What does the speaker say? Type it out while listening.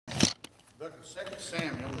Book of 2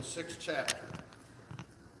 Samuel, the 6th chapter.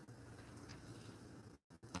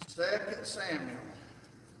 2 Samuel,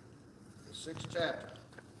 the 6th chapter.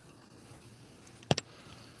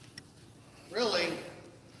 Really,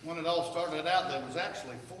 when it all started out, there was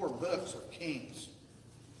actually 4 books of Kings.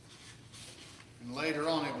 And later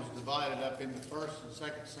on, it was divided up into 1st and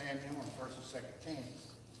 2nd Samuel and 1st and 2nd Kings.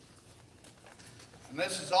 And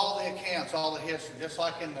this is all the accounts, all the history. Just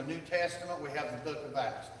like in the New Testament, we have the book of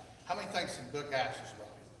Acts. How many thinks the book of Acts is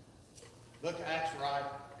right? Book of Acts right?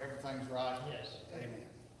 Everything's right? Yes. Amen.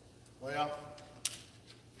 Well,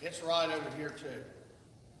 it's right over here too.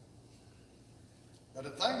 But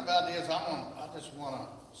the thing about it is, I just want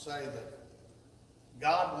to say that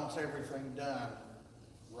God wants everything done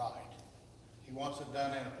right. He wants it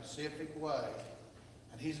done in a specific way.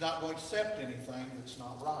 And He's not going to accept anything that's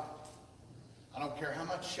not right. I don't care how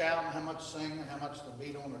much shouting, how much singing, how much the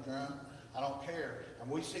beat on the drum. I don't care. And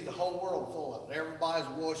we see the whole world full of it. Everybody's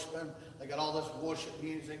worshiping. They got all this worship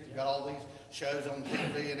music. They got all these shows on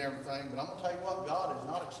TV and everything. But I'm going to tell you what, God is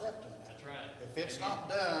not accepting that. That's right. If it's not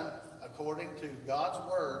done according to God's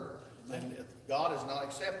word, then God is not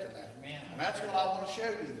accepting that. Amen. And that's what I want to show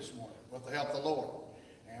you this morning with the help of the Lord.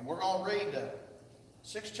 And we're going to read the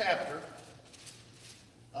 6th chapter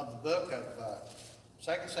of the book of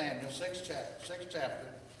 2 Samuel, 6th chapter.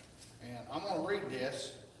 And I'm going to read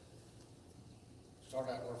this. Start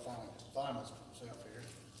out where I find myself here.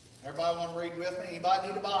 Everybody want to read with me? Anybody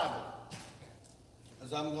need a Bible?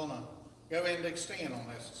 Because I'm going to go into extend on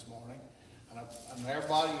this morning. And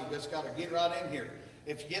everybody, you just got to get right in here.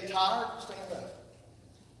 If you get tired, stand up.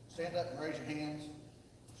 Stand up and raise your hands.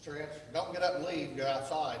 Stretch. Don't get up and leave. Go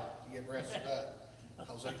outside to get rested up.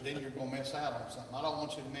 Because then you're going to miss out on something. I don't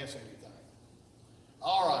want you to miss anything.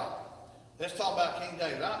 All right. Let's talk about King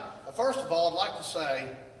David. First of all, I'd like to say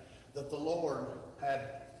that the Lord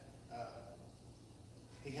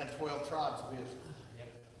he had 12 tribes of Israel.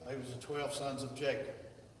 They was the 12 sons of Jacob.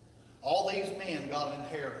 All these men got an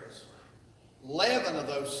inheritance. 11 of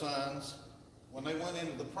those sons, when they went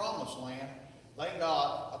into the promised land, they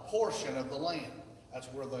got a portion of the land. That's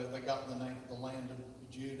where they got the name, the land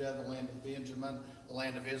of Judah, the land of Benjamin, the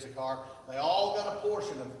land of Issachar. They all got a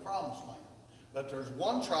portion of the promised land. But there's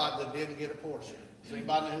one tribe that didn't get a portion. Does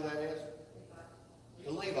anybody know who that is?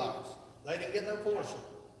 The Levites. They didn't get their portion.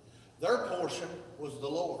 Their portion was the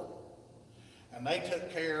Lord. And they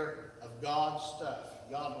took care of God's stuff.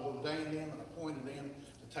 God ordained them and appointed them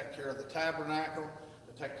to take care of the tabernacle,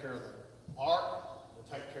 to take care of the ark,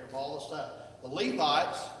 to take care of all the stuff. The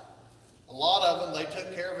Levites, a lot of them, they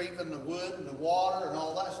took care of even the wood and the water and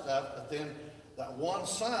all that stuff. But then that one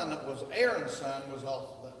son that was Aaron's son was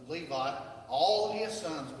the Levite. All of his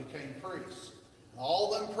sons became priests. And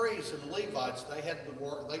all them priests and Levites, they had the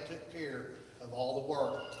work, they took care of all the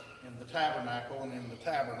work in the tabernacle and in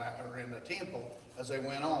the temple as they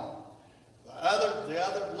went on. The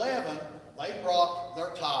other 11, they brought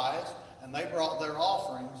their tithes and they brought their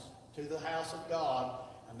offerings to the house of God.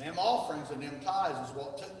 And them offerings and them tithes is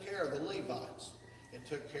what took care of the Levites. It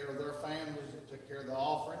took care of their families. It took care of the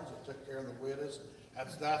offerings. It took care of the widows.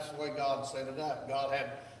 That's the way God set it up. God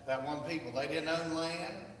had that one people. They didn't own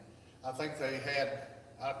land. I think they had,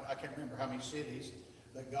 I can't remember how many cities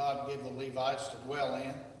that God gave the Levites to dwell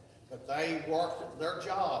in. But they worked their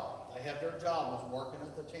job. They had their job was working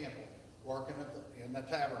at the temple, working in the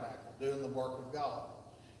tabernacle, doing the work of God.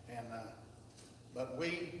 And but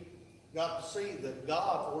we got to see that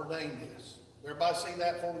God ordained this. Everybody see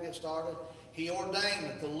that before we get started? He ordained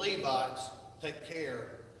that the Levites take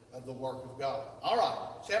care of the work of God. All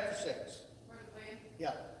right, chapter 6.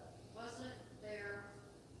 Yeah. Wasn't there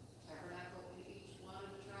tabernacle in each one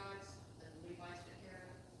of the tribes that the Levites took care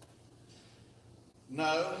of?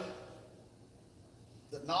 No,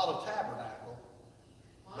 not a tabernacle,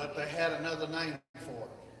 but they had another name for it.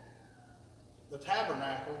 The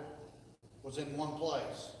tabernacle was in one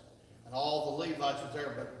place, and all the Levites was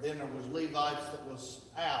there, but then there was Levites that was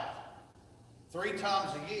out. 3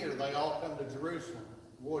 times a year, they all come to Jerusalem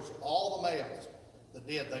to worship. All the males that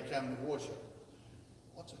did, they come to worship.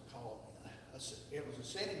 What's it called? It was a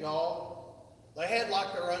synagogue. They had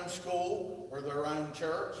like their own school or their own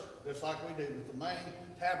church, just like we do with the main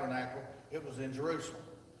tabernacle. It was in Jerusalem.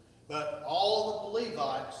 But all of the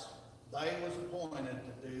Levites, they was appointed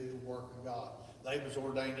to do the work of God. They was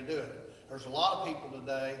ordained to do it. There's a lot of people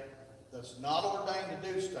today that's not ordained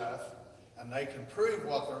to do stuff, and they can prove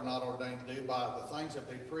what they're not ordained to do by the things that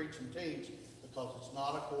they preach and teach, because it's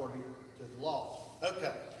not according to the law.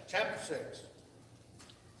 Okay, chapter 6.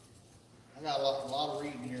 I got a lot of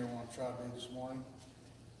reading here I want to try to do this morning.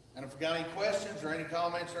 And if you got any questions or any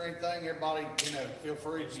comments or anything, everybody, feel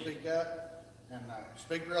free to speak up and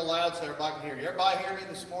speak real loud so everybody can hear you. Everybody hear me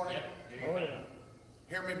this morning? Oh, yeah.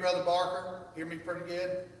 Hear me, Brother Barker? Hear me pretty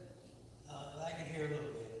good? I can hear a little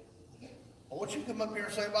bit. I want you to come up here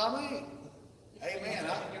and say by me. Amen.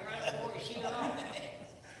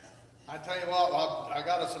 I tell you what, I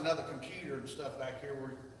got us another computer and stuff back here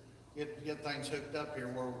where get things hooked up here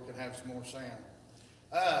where we can have some more sound.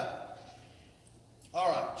 All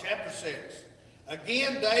right, chapter 6.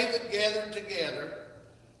 Again, David gathered together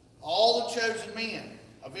all the chosen men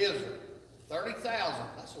of Israel, 30,000.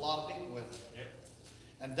 That's a lot of people with him. Yep.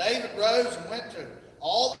 And David rose and went to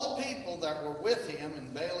all the people that were with him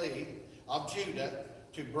in Baalah of Judah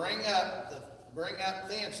to bring up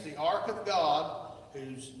thence the ark of God,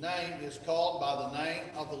 whose name is called by the name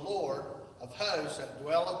of the Lord of hosts, that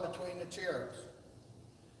dwelleth between the cherubs.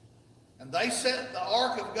 And they set the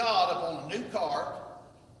ark of God upon a new cart,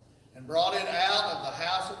 and brought it out of the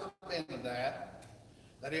house of Abinadab,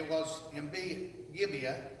 that it was in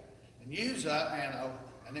Gibeah, and Uzzah,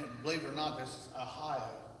 and believe it or not, this is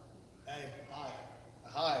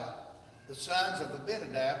Ahiah, the sons of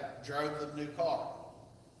Abinadab, drove the new cart.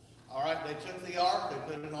 All right, they took the ark, they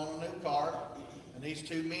put it on a new cart, and these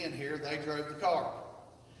two men here, they drove the cart.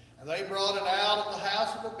 And they brought it out of the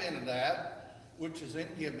house of Abinadab, which is in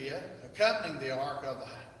Gibeah, accompanying the ark of the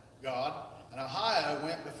God, and Ahiah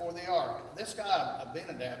went before the ark. This guy,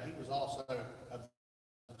 Abinadab, he was also of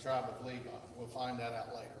the tribe of Levi. We'll find that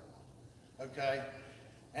out later. Okay?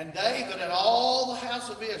 And David and all the house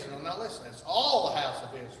of Israel, now listen, it's all the house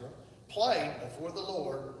of Israel, played before the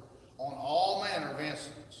Lord on all manner of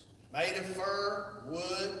instruments, made of fir,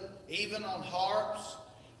 wood, even on harps,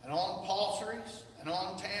 and on psalteries, and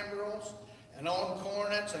on timbrels, and on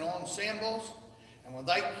cornets, and on cymbals. And when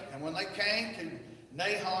they came to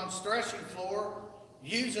Nahon's threshing floor,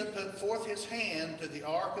 Uzzah put forth his hand to the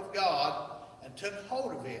ark of God and took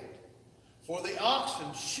hold of it. For the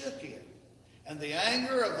oxen shook it, and the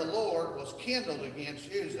anger of the Lord was kindled against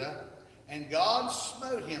Uzzah, and God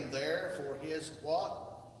smote him there for his what?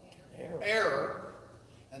 Error.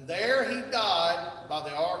 And there he died by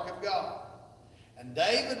the ark of God. And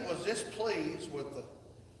David was displeased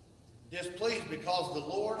because the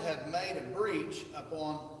Lord had made a breach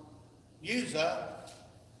upon Uzzah,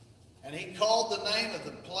 and he called the name of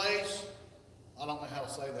the place, I don't know how to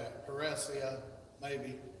say that, Peresia,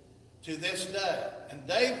 maybe, to this day. And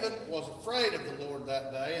David was afraid of the Lord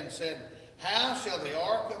that day and said, how shall the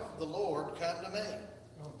ark of the Lord come to me?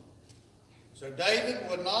 So David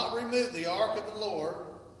would not remove the ark of the Lord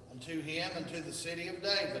unto him and to the city of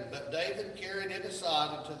David, but David carried it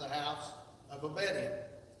aside into the house of Obadiah.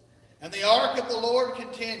 And the ark of the Lord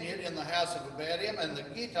continued in the house of Obadiah, and the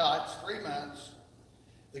Gittites 3 months,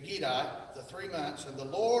 the 3 months, and the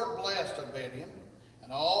Lord blessed Obadiah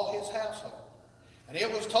and all his household. And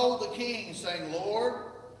it was told the king, saying, Lord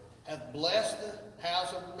hath blessed the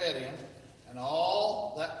house of Obadiah and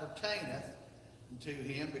all that pertaineth to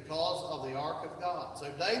him because of the ark of God.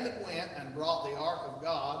 So David went and brought the ark of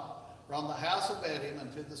God from the house of Obadiah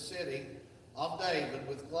unto the city of David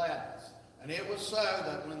with gladness. And it was so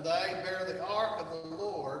that when they bare the ark of the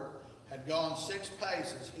Lord had gone 6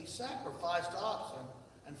 paces, he sacrificed oxen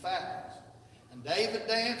and fatlings. And David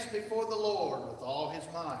danced before the Lord with all his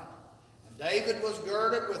might. And David was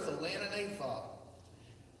girded with a linen ephod.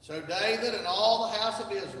 So David and all the house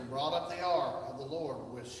of Israel brought up the ark of the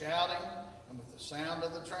Lord with shouting and with the sound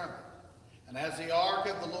of the trumpet. And as the ark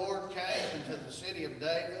of the Lord came into the city of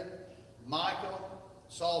David, Michal,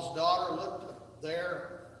 Saul's daughter, looked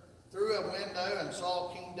there through a window and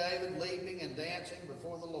saw King David leaping and dancing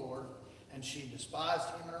before the Lord, and she despised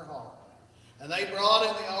him in her heart. And they brought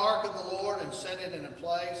in the ark of the Lord and set it in a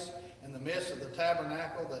place in the midst of the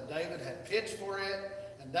tabernacle that David had pitched for it.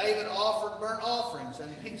 And David offered burnt offerings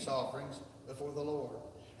and peace offerings before the Lord.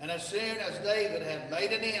 And as soon as David had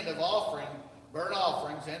made an end of offering burnt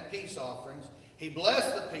offerings and peace offerings, he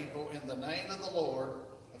blessed the people in the name of the Lord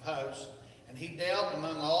of hosts. And he dealt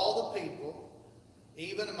among all the people,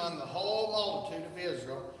 even among the whole multitude of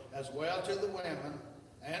Israel, as well to the women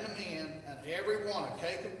and the men, and every one a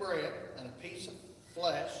cake of bread and a piece of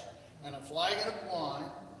flesh and a flagon of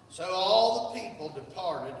wine. So all the people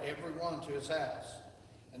departed, every one to his house.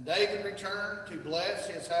 And David returned to bless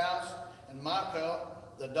his house, and Michal,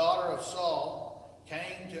 the daughter of Saul,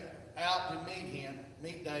 came out to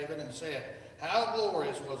meet David, and said, how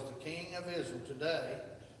glorious was the king of Israel today,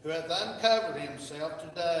 who hath uncovered himself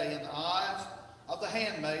today in the eyes of the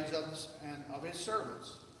handmaids and of his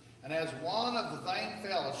servants, and as one of the vain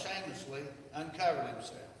fellows shamelessly uncovered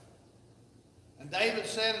himself. And David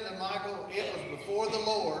said unto Michal, it was before the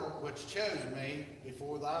Lord which chose me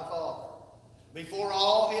before thy father, before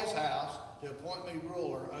all his house, to appoint me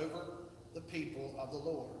ruler over the people of the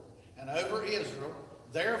Lord, and over Israel.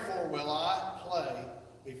 Therefore will I play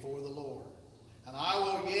before the Lord. And I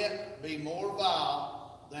will yet be more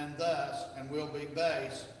vile than thus, and will be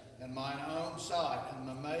base in mine own sight. And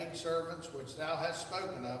the maidservants which thou hast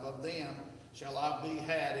spoken of them shall I be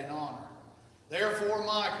had in honor. Therefore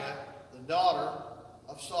Micah, the daughter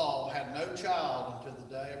of Saul, had no child until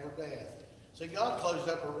the day of her death. See, God closed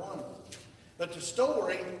up her womb. But the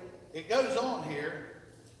story, it goes on here.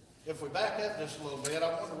 If we back up just a little bit,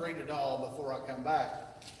 I want to read it all before I come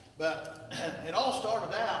back. But it all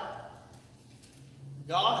started out,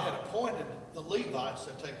 God had appointed the Levites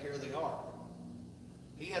to take care of the ark.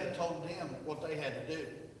 He had told them what they had to do.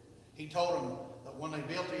 He told them that when they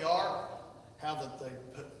built the ark, how that they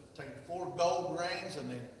take 4 gold rings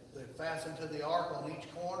and they'd fasten to the ark on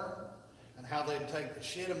each corner, and how they'd take the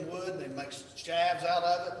shittim wood and they'd make shafts out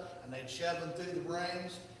of it, and they'd shove them through the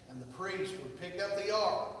rings, and the priests would pick up the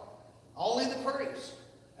ark, only the priests,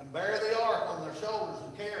 and bear the ark on their shoulders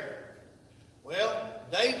and carry it. Well,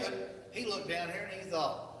 David, he looked down here and he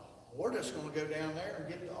thought, we're just going to go down there and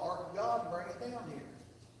get the ark of God and bring it down here.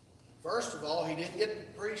 First of all, he didn't get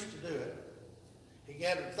the priests to do it. He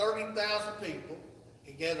gathered 30,000 people.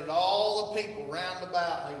 He gathered all the people round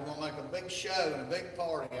about, and he was going to make a big show and a big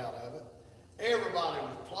party out of it. Everybody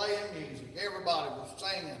was playing music. Everybody was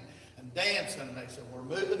singing and dancing. And they said, we're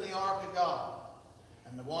moving the ark of God.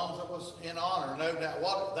 And the ones that was in honor, no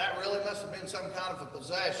doubt, that really must have been some kind of a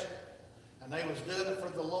possession. And they was doing it for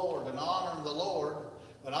the Lord and honoring the Lord.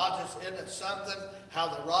 But isn't it something how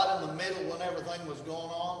that right in the middle when everything was going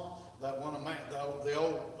on, that when the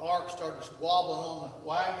old ark started wobbling on the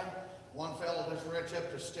wagon, one fellow just reached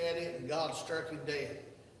up to steady it, and God struck him dead.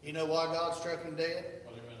 You know why God struck him dead?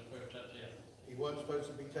 Well, he wasn't supposed to touch it. He wasn't supposed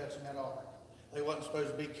to be touching that ark. They wasn't supposed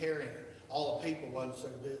to be carrying it. All the people wasn't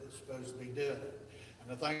supposed to be doing it. And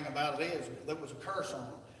the thing about it is, there was a curse on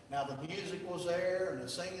it. Now the music was there, and the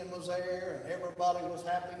singing was there, and everybody was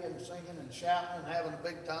happy and singing and shouting and having a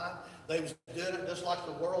big time. They was doing it just like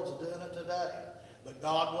the world's doing it today. But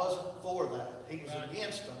God wasn't for that. He was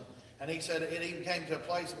against them. And he said it even came to a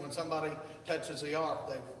place when somebody touches the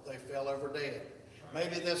ark, they fell over dead.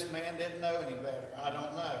 Maybe this man didn't know any better. I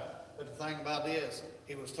don't know. But the thing about it is,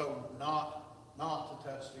 he was told not to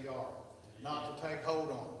touch the ark, not to take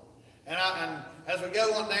hold on it. And as we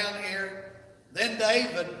go on down here, then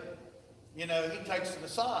David, he takes it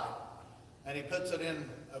aside, and he puts it in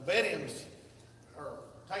Obediah's, or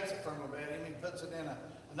takes it from Obediah, he puts it in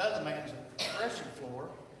another man's threshing floor.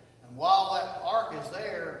 And while that ark is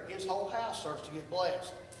there, his whole house starts to get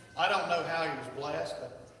blessed. I don't know how he was blessed,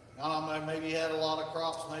 but I don't know, maybe he had a lot of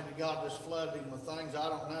crops, maybe God just flooded him with things, I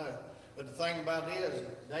don't know. But the thing about it is,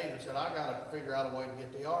 David said, I got to figure out a way to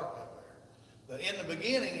get the ark up there. But in the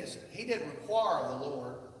beginning, he didn't require of the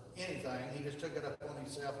Lord anything, he just took it upon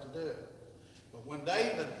himself to do it. But when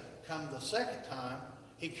David come the second time,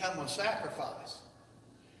 he come with sacrifice.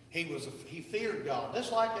 He feared God.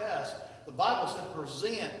 Just like us, the Bible said,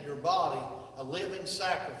 present your body a living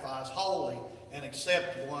sacrifice, holy and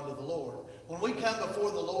acceptable unto the Lord. When we come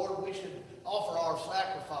before the Lord, we should offer our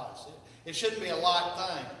sacrifice. It shouldn't be a light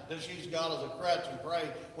thing. Just use God as a crutch and pray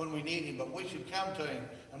when we need him. But we should come to him,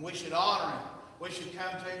 and we should honor him. We should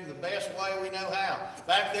come to him the best way we know how.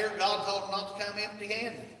 Back there, God told them not to come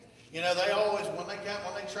empty-handed. They always, when they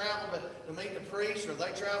travel to meet the priest, or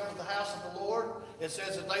they travel to the house of the Lord, it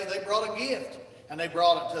says that they brought a gift, and they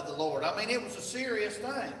brought it to the Lord. I mean, it was a serious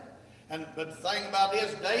thing. But the thing about it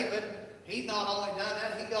is, David, he not only done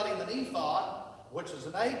that, he got him an ephod, which is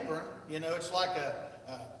an apron. It's like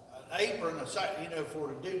an apron, for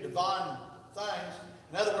to do divine things.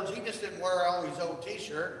 In other words, he just didn't wear all his old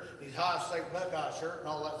T-shirt, his high state Buckeye shirt, and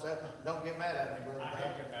all that stuff. Don't get mad at me, brother.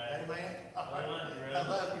 Amen. I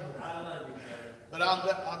love you. But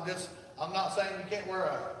I'm not saying you can't wear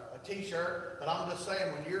a T-shirt, but I'm just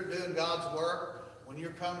saying when you're doing God's work, when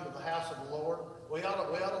you're coming to the house of the Lord, we ought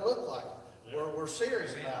to look like it. We're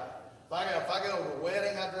serious about it. If I go to a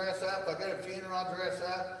wedding, I dress up. If I go to a funeral, I dress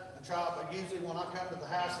up. But usually when I come to the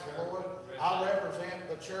house of the Lord, I represent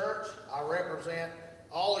the church. I represent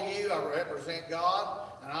all of you. I represent God.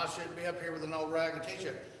 And I shouldn't be up here with an old ragged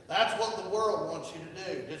T-shirt. That's what the world wants you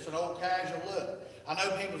to do. Just an old casual look. I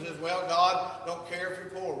know people says, well, God don't care if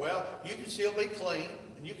you're poor. Well, you can still be clean,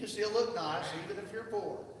 and you can still look nice even if you're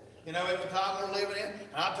poor. At the time we're living in.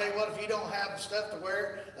 And I'll tell you what, if you don't have the stuff to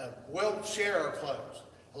wear, we'll share our clothes.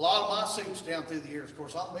 A lot of my suits down through the years, of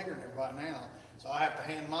course, I'm bigger than everybody now, so I have to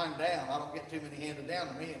hand mine down. I don't get too many handed down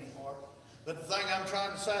to me anymore. But the thing I'm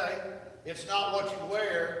trying to say, it's not what you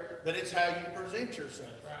wear, but it's how you present yourself.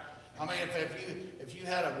 I mean, if you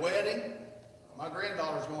had a wedding, my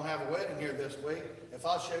granddaughter's going to have a wedding here this week. If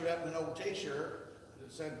I showed up in an old T-shirt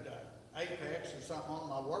that said Apex or something on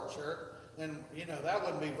my work shirt, then, you know, that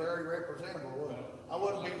wouldn't be very representable, would it? I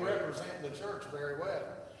wouldn't be representing the church very well.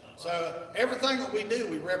 So everything that we do,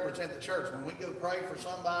 we represent the church. When we go pray for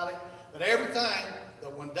somebody, but everything,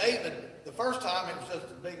 that when David, the first time it was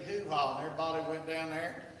just a big hoo-ha, and everybody went down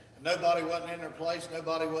there, and nobody wasn't in their place,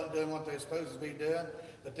 nobody wasn't doing what they were supposed to be doing.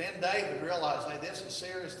 But then David realized, hey, this is a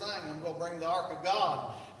serious thing. I'm going to bring the ark of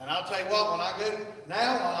God. And I'll tell you what, when I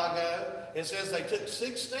go, it says they took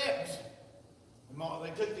 6 steps.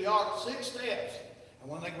 They took the ark 6 steps.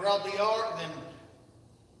 And when they brought the ark, then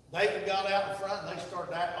David got out in front and they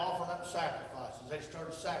started offering up sacrifices. They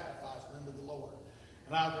started sacrificing unto the Lord.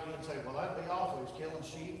 And I would say, well, that'd be awful. He's killing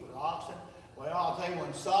sheep or oxen. Well, I'll tell you,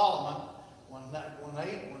 when Solomon,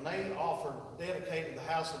 when they offered, dedicated the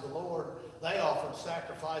house of the Lord, they offered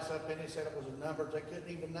sacrifice up in. He said it was a number they couldn't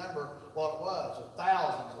even number what it was, of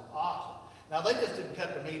thousands of oxen. Now they just didn't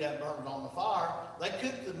cut the meat up and burn it on the fire. They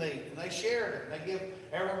cooked the meat and they shared it. And they give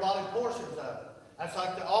everybody portions of it. That's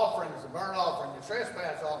like the offerings, the burnt offering, the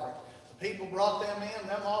trespass offering. The people brought them in.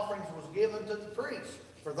 Them offerings was given to the priests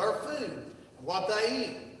for their food and what they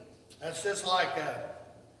eat. That's just like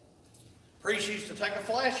priests used to take a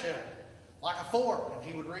flesh hook, like a fork, and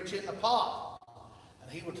he would reach in the pot,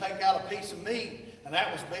 and he would take out a piece of meat, and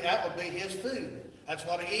that would be his food. That's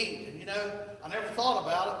what he ate. And you know, I never thought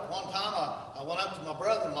about it. One time I went up to my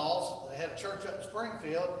brother-in-law's. They had a church up in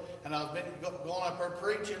Springfield, and I've been going up there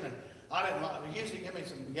preaching, and they usually give me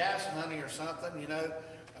some gas money or something, you know,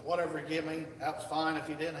 whatever he give me, that was fine. If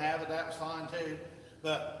he didn't have it, that was fine too.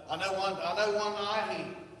 But I know one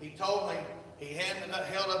night he told me, he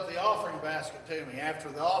held up the offering basket to me after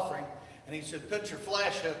the offering, and he said, put your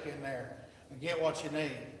flash hook in there and get what you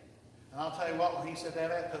need. And I'll tell you what, when he said that,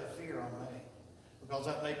 that put fear on me, because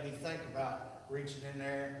that made me think about reaching in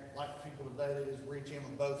there, like people today, they just reach in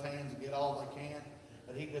with both hands and get all they can.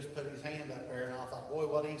 But he just put his hand up there, and I thought, boy,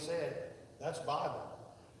 what he said, that's Bible.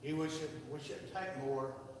 We shouldn't take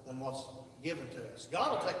more than what's given to us.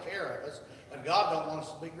 God will take care of us, but God don't want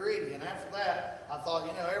us to be greedy. And after that, I thought,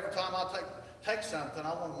 you know, every time I take something,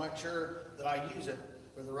 I want to make sure that I use it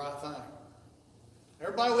for the right thing.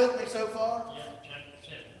 Everybody with me so far? Yeah, chapter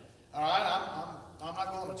 7. All right, I'm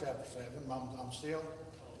not going to chapter 7. I'm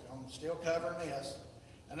still covering this.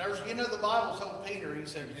 And there's, you know, the Bible told Peter, he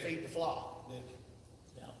said, feed the flock, didn't he?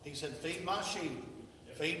 Yeah. He said, feed my sheep,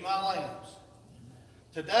 feed my lambs.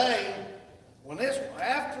 Today,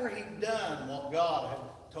 after he'd done what God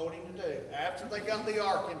had told him to do, after they got the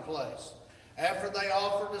ark in place, after they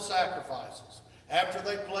offered the sacrifices, after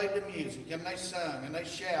they played the music, and they sung, and they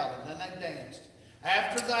shouted, and they danced,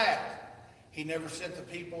 after that, he never sent the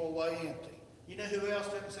people away empty. You know who else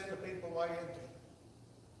didn't send the people away empty?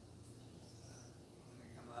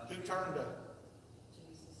 Who turned up?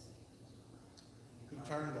 Jesus. Who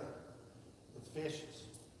turned up? With fishes.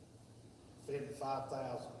 Fed the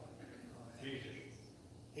 5,000. Jesus.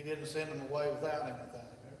 He didn't send them away without anything.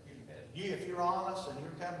 If you're honest and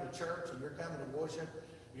you're coming to church and you're coming to worship,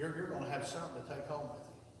 you're going to have something to take home with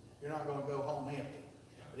you. You're not going to go home empty.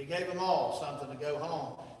 But he gave them all something to go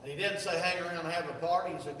home. And he didn't say hang around and have a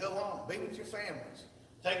party. He said go home. Be with your families.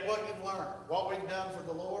 Take what you've learned. What we've done for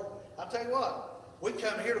the Lord. I'll tell you what. We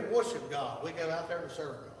come here to worship God. We go out there to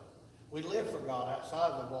serve God. We live for God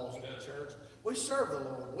outside of the walls of the church. We serve the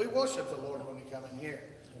Lord. We worship the Lord when we come in here.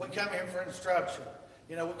 We come here for instruction.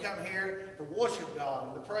 You know, we come here to worship God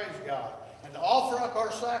and to praise God and to offer up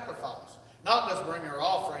our sacrifice. Not just bring our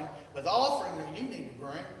offering, but the offering that you need to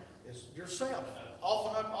bring is yourself.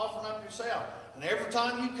 Offering up yourself. And every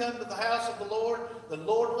time you come to the house of the Lord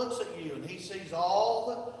looks at you and he sees all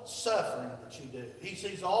the suffering that you do. He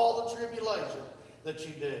sees all the tribulation that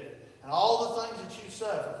you do. And all the things that you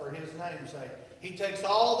suffer for his name's sake. He takes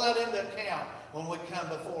all that into account when we come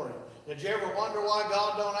before him. Did you ever wonder why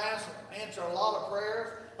God don't answer a lot of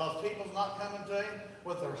prayers? Because people's not coming to him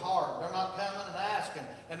with their heart. They're not coming and asking.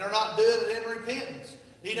 And they're not doing it in repentance.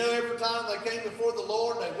 You know, every time they came before the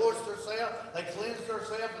Lord, they washed themselves, they cleansed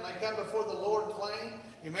themselves, and they come before the Lord clean.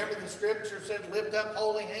 You remember the scripture said, lift up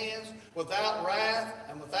holy hands without wrath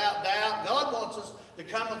and without doubt. God wants us to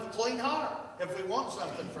come with a clean heart if we want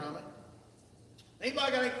something from it.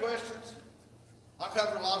 Anybody got any questions? I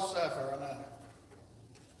covered a lot of stuff here, I know.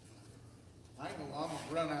 I'm going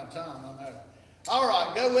to run out of time, I know. All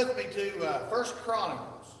right, go with me to 1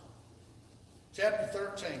 Chronicles, chapter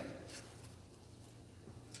 13.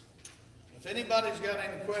 If anybody's got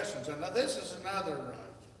any questions, and now this is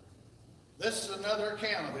This is another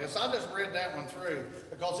account of this. I just read that one through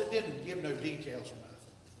because it didn't give no details or nothing.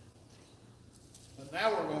 But now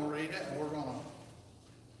we're going to read it, and we're going to,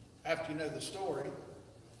 after you know the story,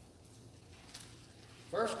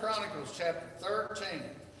 1 Chronicles chapter 13.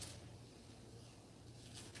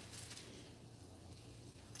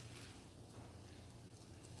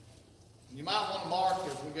 You might want to mark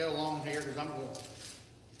as we go along here because I'm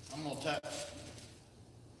going to touch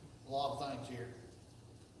a lot of things here.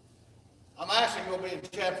 I'm actually going to be in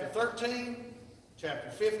chapter 13, chapter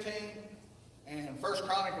 15, and 1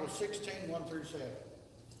 Chronicles 16, 1 through 7.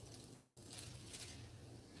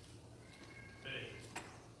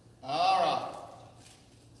 All right.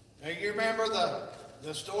 Now you remember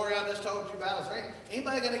the story I just told you about? Is there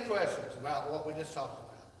anybody got any questions about what we just talked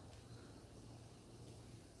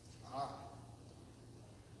about? All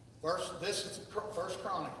right. This is 1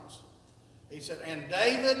 Chronicles. He said, and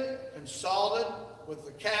David consulted with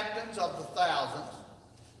the captains of the thousands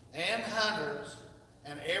and hundreds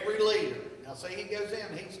and every leader. Now see, he goes in,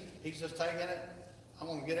 he's just taking it. I'm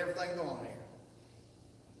going to get everything going here.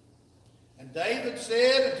 And David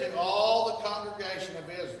said unto all the congregation of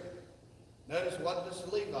Israel, notice it wasn't just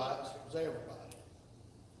the Levites, it was everybody.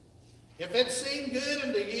 If it seem good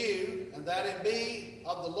unto you, and that it be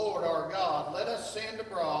of the Lord our God, let us send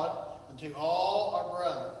abroad unto all our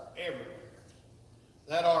brethren, everywhere,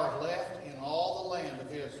 that are left in all the land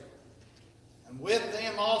of Israel. And with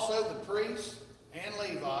them also the priests and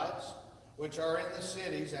Levites, which are in the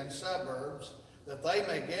cities and suburbs, that they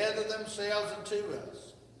may gather themselves unto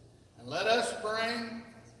us. And let us bring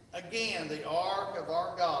again the ark of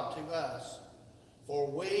our God to us. For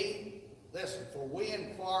we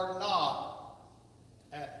inquired not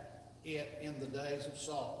at it in the days of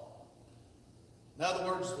Saul. In other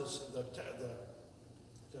words, the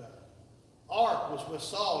ark was with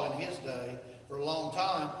Saul in his day for a long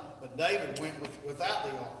time, but David went without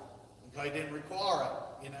the ark because he didn't require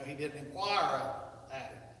it. He didn't inquire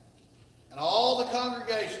at it. And all the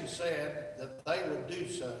congregation said that they would do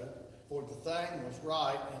so, for the thing was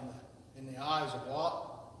right in the eyes of what?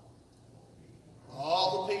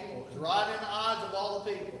 All the people. It was right in the eyes of all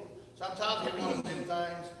the people. Sometimes we want to do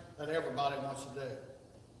things that everybody wants to do.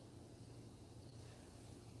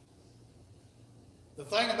 The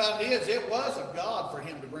thing about it is, it was of God for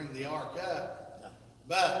him to bring the ark up.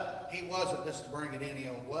 But he wasn't just to bring it any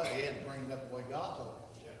old way. He had to bring it up the way God told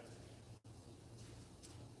him.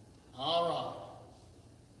 All right.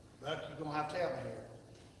 But you're going to have to help me here.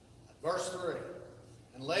 Verse 3.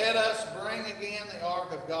 And let us bring again the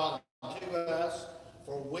ark of God to us,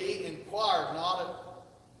 for we inquired not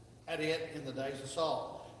at it in the days of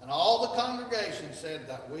Saul. And all the congregation said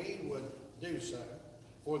that we would do so,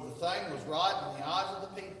 for the thing was right in the eyes of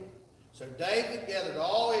the people. So David gathered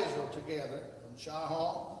all Israel together from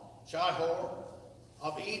Shihor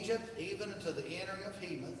of Egypt, even unto the entering of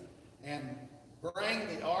Hemath, and bring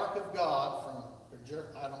the ark of God from,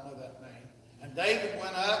 I don't know that name. And David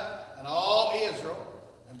went up, and all Israel,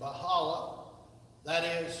 and Bahala, that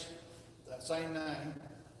is that same name.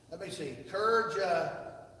 Let me see,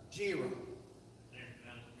 Kirjajearim,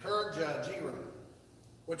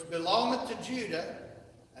 which belongeth to Judah,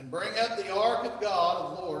 and bring up the ark of God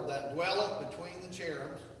of the Lord that dwelleth between the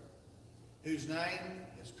cherubims, whose name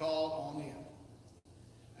is called on it.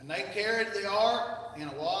 And they carried the ark in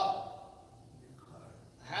a what?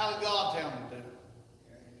 How did God tell them to do it?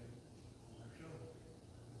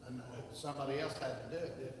 And somebody else had to do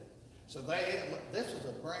it, didn't it? So this is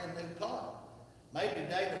a brand new car. Maybe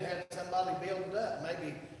David had somebody build it up.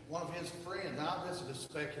 Maybe one of his friends, now this is just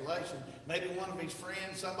speculation, maybe one of his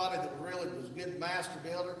friends, somebody that really was a good master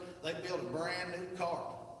builder, they built a brand new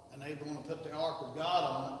car. And they want to put the ark of God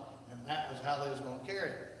on it, and that was how they was going to carry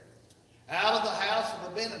it. Out of the house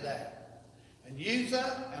of Abinadab. And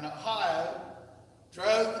Uzzah and Ahio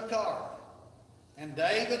drove the cart. And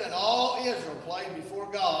David and all Israel played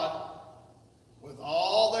before God with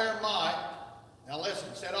all their might. Now listen,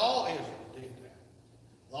 it said all Israel did that.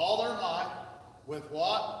 With all their might. With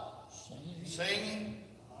what? Singing.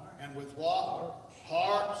 And with what?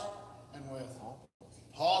 Harps. And with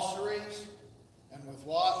psalteries. And with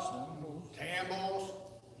what? Tambours.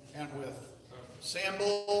 And with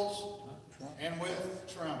cymbals. And with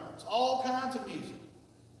trumpets. All kinds of music.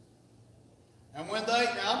 And when now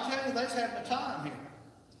I'm telling you, they're having a time here.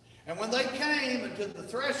 And when they came into the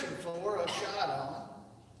threshing floor of Shidon,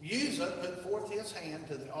 Uzzah put forth his hand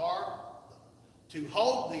to the ark, to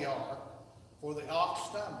hold the ark, for the ox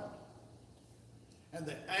stumbled. And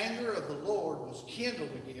the anger of the Lord was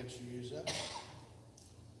kindled against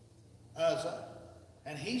Uzzah,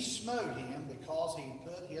 and he smote him because he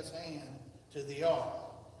put his hand to the ark.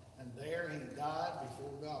 and there he died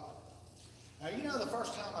before God. Now, you know, the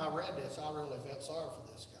first time I read this, I really felt sorry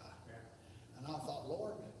for this guy. And I thought,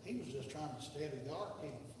 Lord, he was just trying to steady the ark,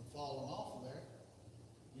 keep him from falling off of there.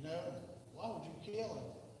 You know, why would you kill him?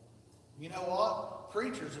 You know what?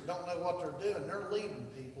 Preachers that don't know what they're doing, they're leading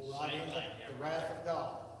people right into the wrath of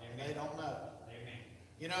God. And they don't know. Amen.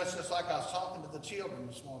 You know, it's just like I was talking to the children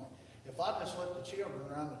this morning. If I just let the children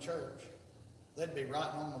around the church, they'd be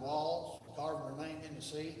writing on the walls, carving their name in the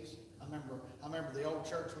seats. I remember the old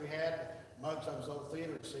church we had, most of those old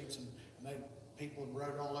theater seats, and people had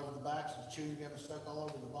wrote all over the backs, and chewing gum stuck all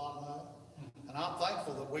over the bottom of them. And I'm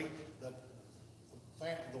thankful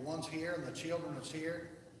that the ones here and the children that's here,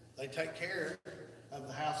 they take care of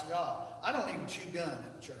the house of God. I don't even chew gum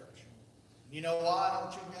in the church. You know why I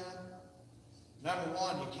don't chew gum? Number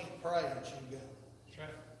one, you can't pray and chew gum. That's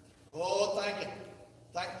right. Oh, thank you.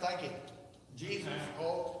 Thank you. Jesus,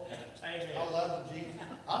 oh, Amen. I love you, Jesus.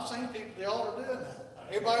 I've seen people at the altar doing that.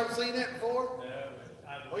 Everybody ever seen that before?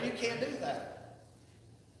 No. Well, you can't do that.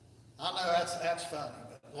 I know that's funny,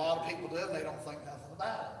 but a lot of people do it and they don't think nothing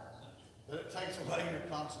about it. But it takes away your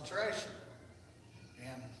concentration.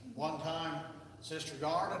 And one time, Sister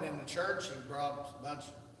Garnet in the church, she brought a bunch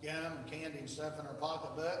of gum and candy and stuff in her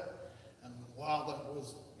pocketbook. And while that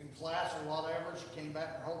was in class or whatever, she came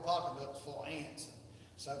back and her whole pocketbook was full of ants and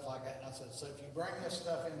stuff like that. And I said, so if you bring this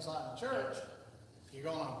stuff inside the church, you're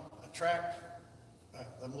going to attract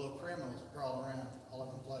them little criminals that crawl around all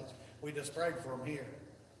over the place. We just prayed for them here.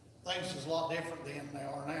 Things is a lot different then than they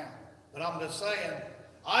are now. But I'm just saying,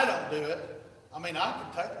 I don't do it. I mean, I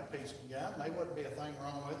could take a piece of gum. There wouldn't be a thing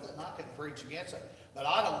wrong with it, and I could preach against it. But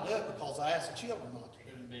I don't do it because I ask the children not to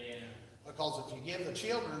do Shouldn't it. be in. Because if you give the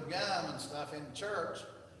children gum and stuff in the church,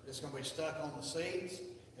 it's going to be stuck on the seats.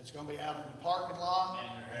 It's going to be out in the parking lot.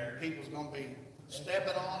 And people's going to be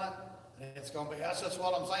stepping on it. And it's going to be, that's just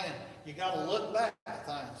what I'm saying. You got to look back at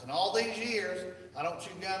things. And all these years, I don't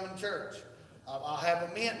chew gum in church. I have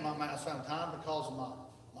a mint in my mouth sometimes because of my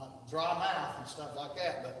dry mouth and stuff like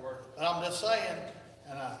that. But I'm just saying,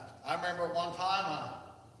 and I remember at one time,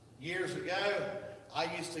 years ago,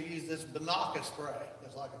 I used to use this Banaka spray.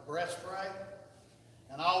 It's like a breath spray.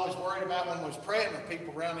 And I always worried about when I was praying with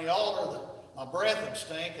people around the altar that my breath would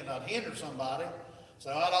stink and I'd hinder somebody.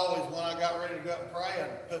 So I'd always, when I got ready to go up and pray,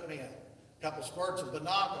 I'd put me a couple squirts of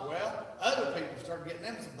Banaka. Well, other people started getting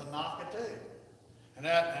them some Banaka too. And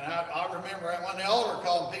I remember when the altar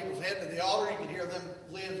called people's head to the altar, you could hear them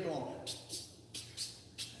lids going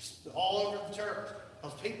all over the church.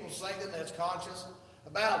 Because people thinking that's conscious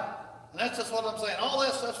about it. And that's just what I'm saying. All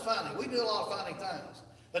that stuff's funny. We do a lot of funny things.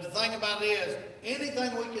 But the thing about it is,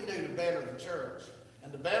 anything we can do to better the church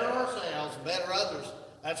and to better ourselves, better others,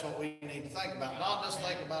 that's what we need to think about. Not just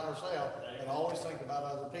think about ourselves, but always think about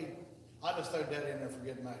other people. I just threw that in there for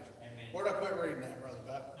good measure. Amen. Where'd I quit reading that, Brother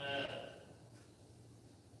Pat?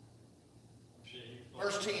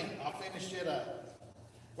 Verse 10, I finished it up.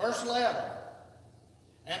 Verse 11,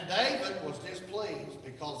 and David was displeased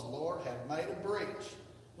because the Lord had made a breach.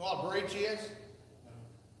 You know what a breach is?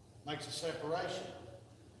 Makes a separation.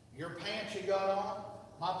 Your pants you got on,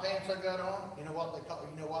 my pants I got on, you know what they call?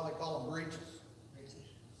 You know why they call them breeches?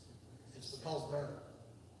 It's because they're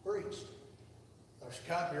breached.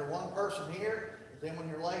 You're one person here, but then when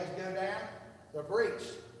your legs go down, they're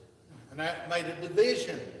breached. And that made a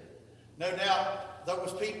division. No doubt there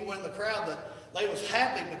was people in the crowd that they was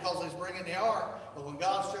happy because they was bringing the ark, but when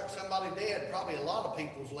God struck somebody dead, probably a lot of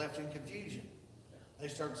people was left in confusion. They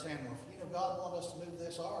started saying, well, if you know God wanted us to move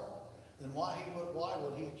this ark, then why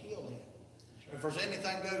would he kill him? If there's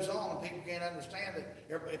anything goes on and people can't understand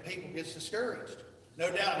it, people gets discouraged.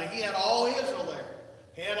 No doubt. And he had all Israel there.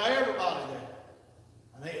 He had everybody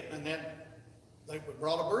there. And then they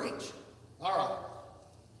brought a breach. All right.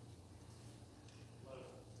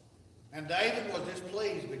 And David was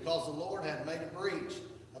displeased because the Lord had made a breach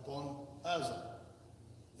upon Uzzah.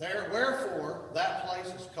 Wherefore, that place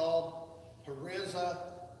is called Perizah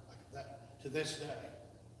to this day.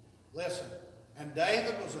 Listen, and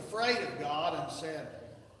David was afraid of God and said,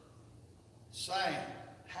 saying,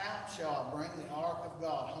 how shall I bring the ark of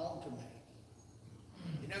God home to me?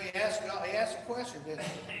 You know, he asked a question, didn't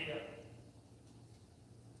he?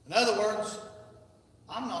 In other words,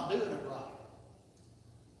 I'm not doing it right.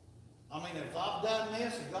 I mean, if I've done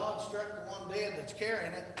this and God struck the one dead that's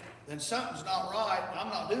carrying it, then something's not right. I'm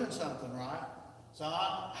not doing something right. So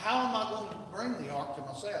how am I going to bring the ark to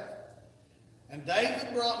myself? And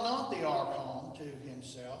David brought not the ark home to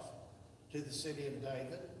himself, to the city of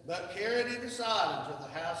David, but carried it aside into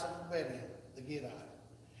the house of Obed, the Gittite.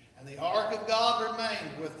 And the ark of God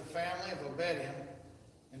remained with the family of Obed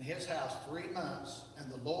in his house 3 months,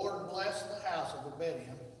 and the Lord blessed the house of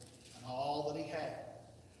Obadiah and all that he had.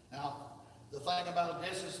 Now, the thing about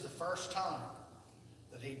this is the first time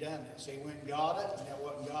that he done this. He went and got it, and that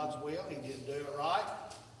wasn't God's will. He didn't do it right.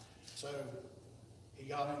 So he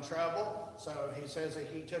got in trouble. So he says that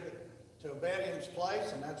he took it to Obadiah's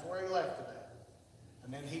place, and that's where he left it at.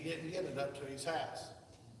 And then he didn't get it up to his house.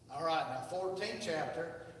 All right, now 14th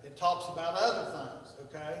chapter, it talks about other things,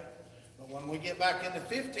 okay? But when we get back in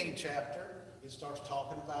the 15th chapter, it starts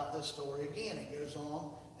talking about this story again. It goes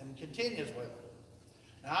on and continues with it.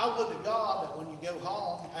 Now, I would to God that when you go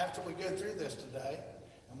home, after we go through this today,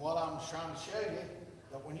 and what I'm trying to show you,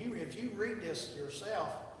 that if you read this yourself,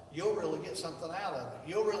 you'll really get something out of it.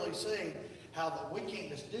 You'll really see how that we can't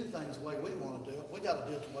just do things the way we want to do it. We got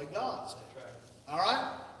to do it the way God says. All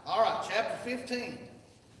right? All right, chapter 15.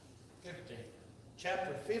 15.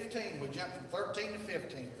 Chapter 15, we jump from 13 to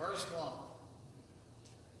 15, verse 1.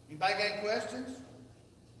 Anybody got any questions?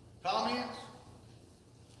 Comments?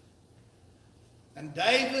 And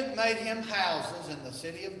David made him houses in the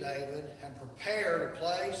city of David, and prepared a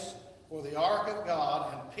place for the ark of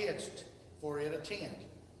God, and pitched for it a tent.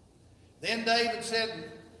 Then David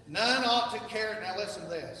said, none ought to carry, now listen to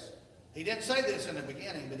this. He didn't say this in the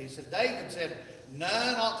beginning, but he said, David said,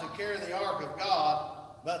 none ought to carry the ark of God,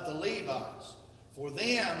 but the Levites. For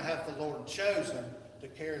them hath the Lord chosen to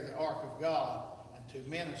carry the ark of God, and to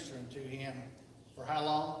minister unto him for how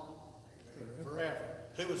long? Forever.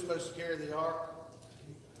 Who was supposed to carry the ark?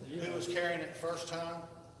 Who was carrying it the first time?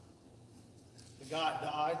 The guy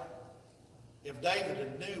died. If David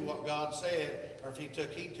had knew what God said, or if he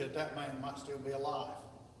took heed to it, that man might still be alive.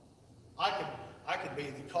 I could be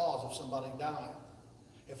the cause of somebody dying.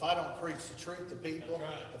 If I don't preach the truth to people,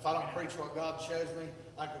 That's right. if I don't preach what God shows me,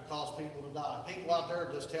 I could cause people to die. People out there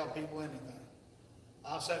just tell people anything.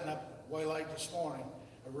 I was sitting up way late this morning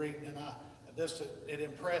reading, and it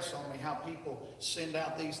impressed on me how people send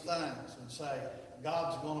out these things and say,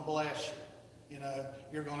 God's going to bless you. You know,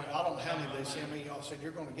 you're going to, I don't know how many they send me, y'all said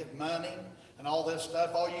you're going to get money and all this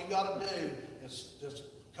stuff. All you got to do is just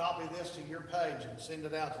copy this to your page and send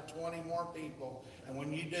it out to 20 more people. And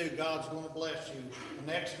when you do, God's going to bless you the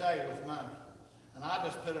next day with money. And I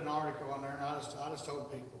just put an article on there, and I just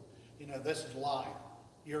told people, you know, this is lying.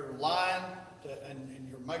 You're lying, and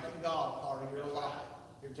you're making God part of your lie.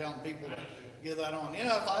 You're telling people to give that on. You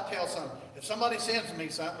know, if I tell if somebody sends me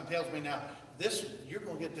something and tells me now, you're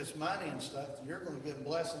going to get this money and stuff, you're going to get a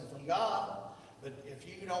blessing from God. But if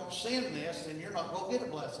you don't send this, then you're not going to get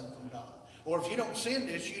a blessing from God. Or if you don't send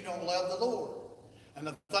this, you don't love the Lord. And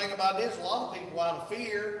the thing about it is, a lot of people out of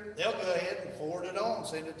fear, they'll go ahead and forward it on,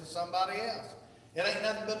 send it to somebody else. It ain't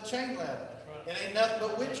nothing but chain letter. It ain't nothing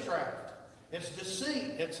but witchcraft. It's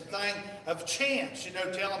deceit. It's a thing of chance. You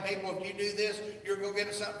know, telling people if you do this, you're going to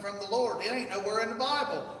get something from the Lord. It ain't nowhere in the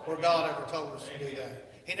Bible where God ever told us to do that.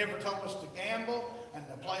 He never told us to gamble and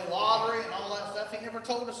to play lottery and all that stuff. He never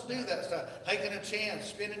told us to do that stuff. Taking a chance,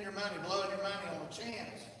 spending your money, blowing your money on a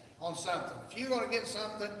chance on something. If you're going to get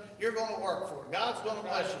something, you're going to work for it. God's going to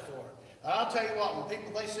bless you for it. I'll tell you what, when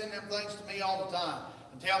people, they send them things to me all the time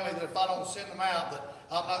and tell me that if I don't send them out, that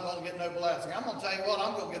I'm not going to get no blessing. I'm going to tell you what,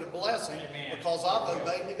 I'm going to get a blessing because I've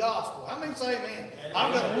obeyed the gospel. How many say amen?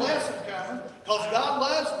 I've got a blessing coming because God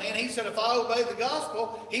loves me, and he said if I obey the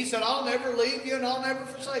gospel, he said I'll never leave you and I'll never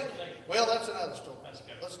forsake you. Well, that's another story.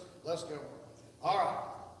 Let's go. All right.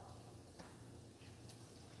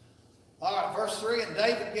 All right, verse 3, and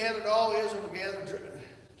David gathered all Israel together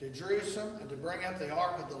to Jerusalem and to bring up the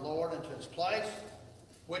ark of the Lord into its place,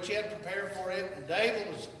 which he had prepared for it. And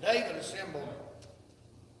David assembled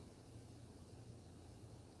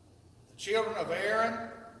the children of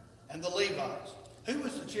Aaron and the Levites. Who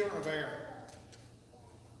was the children of Aaron?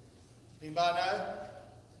 Anybody know?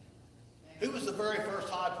 Who was the very first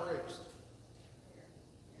high priest?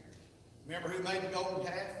 Remember who made the golden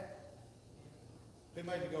calf? Who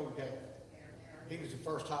made the golden calf? He was the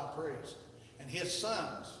first high priest. And his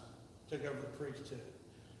sons took over the priesthood.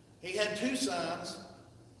 He had two sons.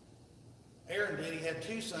 Aaron did. He had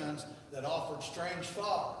two sons that offered strange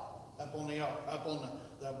fire up on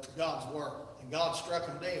the God's work. And God struck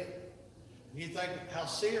them dead. And you think how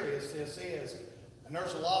serious this is. And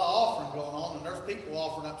there's a lot of offering going on. And there's people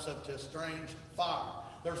offering up stuff to a strange fire.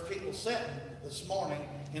 There's people sitting this morning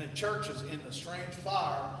in the churches in the strange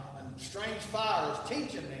fire. And strange fire is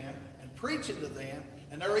teaching them and preaching to them.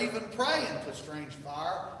 And they're even praying to strange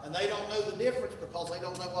fire. And they don't know the difference because they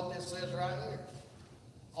don't know what this says right here.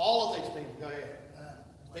 All of these people, go ahead.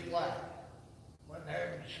 Speak loud. When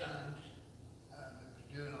Aaron's sons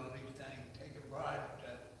was doing all these things, take a bride and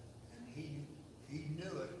stuff, and he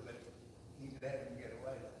knew it, but he let him get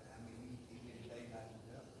away with it.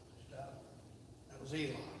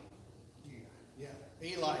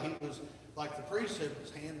 like the priesthood was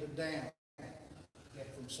handed down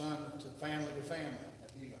from son to family.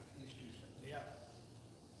 Yeah,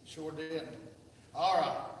 sure did. All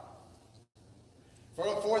right.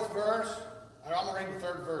 For the fourth verse, I'm going to read the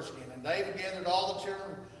third verse again. And David gathered all the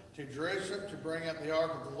children to Jerusalem to bring up the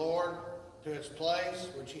ark of the Lord to its place,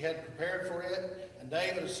 which he had prepared for it. And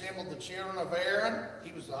David assembled the children of Aaron,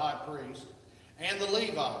 he was the high priest, and the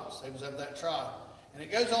Levites, they was of that tribe. And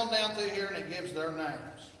it goes on down through here and it gives their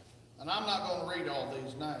names. And I'm not going to read all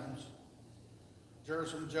these names.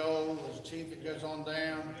 Jerusalem, Joel was chief, it goes on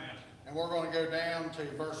down. And we're going to go down to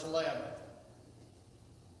verse 11.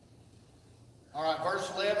 All right, verse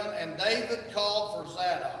 11, and David called for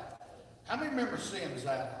Zadok. How many remember seeing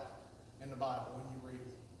Zadok in the Bible when you read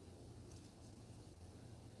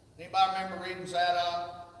it? Anybody remember reading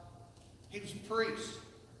Zadok? He was a priest.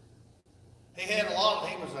 He had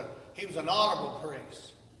he was an honorable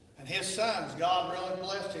priest. And his sons, God really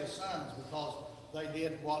blessed his sons because they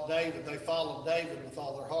did what they followed David with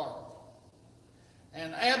all their heart.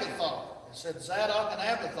 And Abiathar, it said Zadok and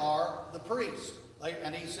Abiathar, the priest.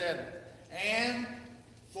 And he said, and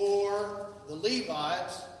for the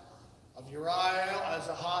Levites of Uriah,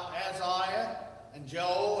 Azariah, and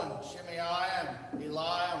Joel, and Shemaiah, and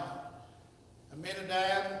Eli, and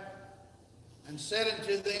Aminadab, and said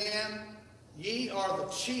unto them, ye are the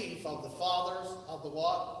chief of the fathers of the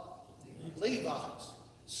what? Levites.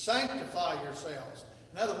 Sanctify yourselves.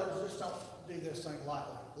 In other words, just don't do this thing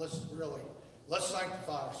lightly. Let's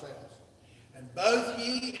sanctify ourselves. And both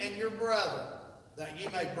ye and your brethren, that ye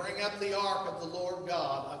may bring up the ark of the Lord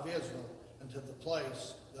God of Israel into the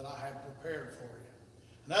place that I have prepared for you.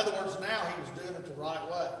 In other words, now he was doing it the right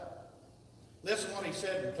way. Listen what he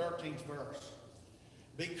said in the 13th verse.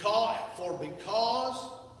 Because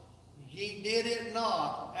ye did it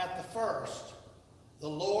not at the first, the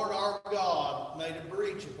Lord our God made a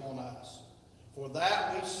breach upon us. For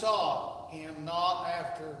that we sought him not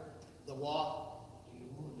after the what?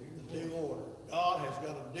 The due order. God has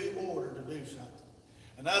got a due order to do something.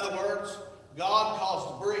 In other words, God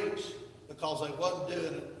caused a breach because they wasn't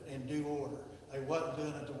doing it in due order. They wasn't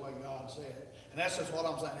doing it the way God said. And that's just what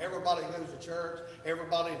I'm saying. Everybody goes to church.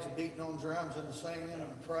 Everybody is beating on drums and singing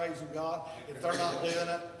and praising God. If they're not doing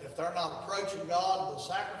it, if they're not approaching God with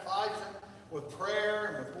sacrificing, with prayer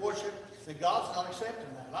and with worship, then God's not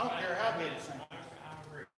accepting that. And I don't care how good it sounds.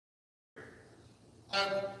 I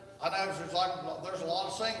know there's a lot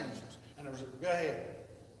of singers. And go ahead.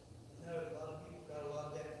 No, a lot of people got a lot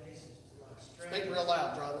of definitions for like strange. Speak real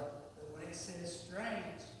loud, brother. But when it says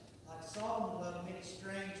strange, like Solomon loved many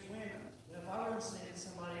strange women. And if I were seeing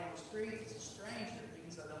somebody on the street that's a stranger, it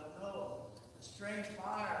means I don't know. A strange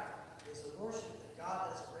fire is a worship that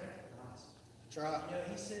God doesn't recognize. That's right. You know,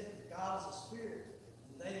 he said that God is a spirit,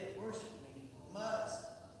 and they that worship me must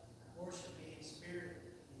worship me in spirit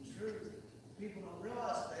and truth. People don't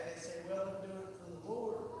realize that. They say, well, they're doing it for the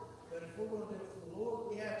Lord. But if we're going to do it for the Lord,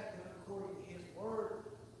 we have to do it according to his word.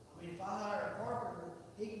 I mean, if I hire a carpenter,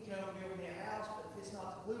 he can come and build me a house, but if it's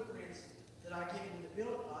not the blueprints that I get him to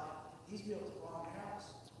build by, he's built the wrong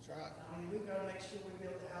house. That's right. I mean, we've got to make sure we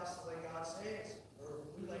build the house the way God says, or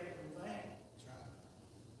we labor in vain. That's right.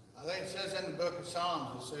 I think it says in the book of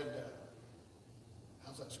Psalms, it said,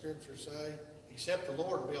 how's that scripture say? Except the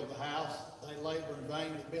Lord build the house, they labor in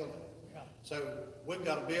vain to build it. So we've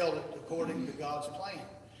got to build it according to God's plan.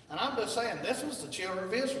 And I'm just saying, this was the children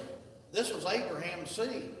of Israel. This was Abraham's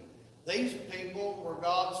seed. These people were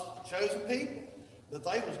God's chosen people. But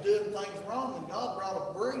they was doing things wrong, and God brought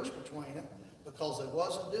a breach between them because they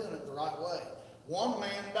wasn't doing it the right way. One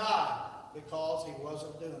man died because he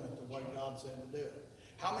wasn't doing it the way God said to do it.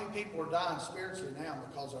 How many people are dying spiritually now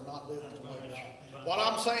because they're not doing it the way God? What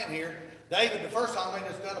I'm saying here, David, the first time they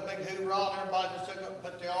just got a big hoorah, and everybody just took up and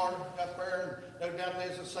put the ark up there, and no doubt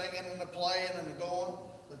there's the singing and the playing and the going.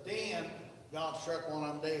 But then God struck one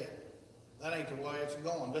of them dead. That ain't the way it's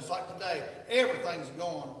going. Just like today, everything's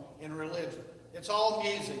going in religion. It's all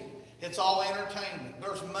music. It's all entertainment.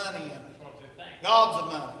 There's money in it. God's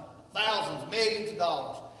of money. Thousands, millions of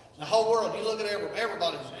dollars. The whole world, you look at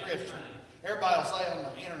everybody's a Christian. Everybody will say on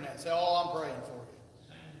the internet, say, oh, I'm praying for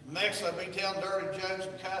you. Next, they'll be telling dirty jokes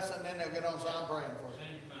and cussing, and then they'll get on and say, I'm praying for you.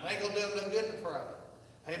 It ain't going to do them no good to pray.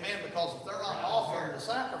 Amen, because if they're not offering the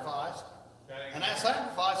sacrifice, and that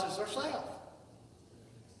sacrifice is their self.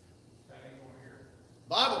 The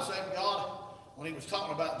Bible said God, when he was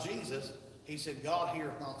talking about Jesus, he said, God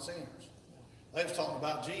heareth not sinners. They was talking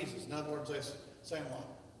about Jesus. In other words, they saying, well,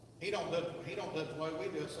 he don't do it the way we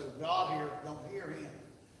do it, so God here don't hear him.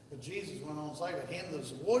 But Jesus went on to say that him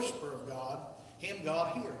that's a worshiper of God, him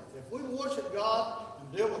God heareth. If we worship God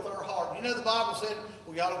and deal with our heart. You know the Bible said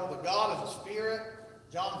we got to, God is a spirit.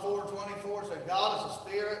 John 4:24 said God is a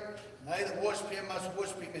spirit, and they that worship him must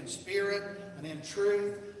worship him in spirit and in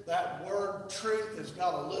truth. That word truth has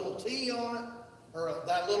got a little T on it, or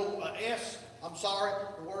that little S. I'm sorry,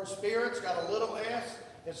 the word spirit's got a little S.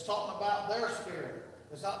 It's talking about their spirit.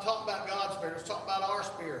 It's not talking about God's spirit. It's talking about our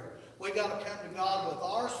spirit. We got to come to God with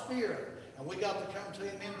our spirit, and we got to come to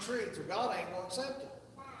him in truth, or God ain't going to accept it.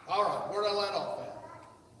 All right, where'd I let off at?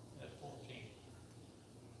 That's 14.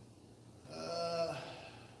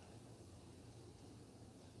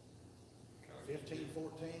 15,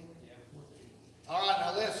 14? Yeah, 14. All right,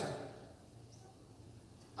 now listen.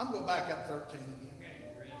 I'm going back up 13 again. Okay,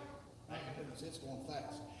 great. My goodness, it's going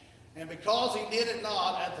fast. And because he did it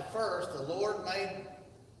not at the first,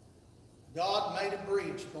 God made a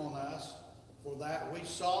breach upon us, for that we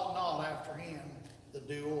sought not after him the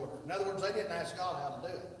due order. In other words, they didn't ask God how to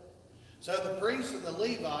do it. So the priests and the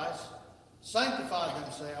Levites sanctified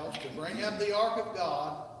themselves to bring up the ark of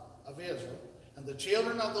God of Israel. And the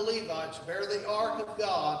children of the Levites bear the ark of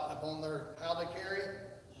God upon their, how they carry it?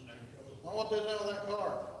 I want to know that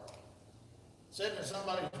cart. Sitting in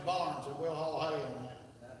somebody's barns that will haul hay on that.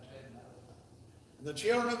 And the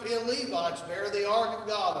children of the Levites bear the ark of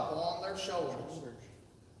God upon their shoulders,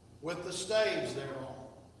 with the staves thereon,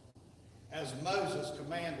 as Moses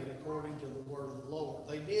commanded according to the word of the Lord.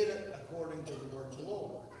 They did it according to the word of the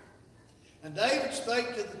Lord. And David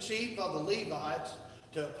spake to the chief of the Levites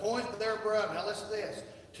to appoint their brethren, now listen to this,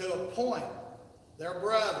 to appoint their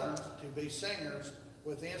brethren to be singers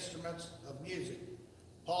with instruments of music,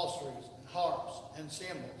 psalteries and harps and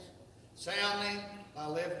cymbals, sounding by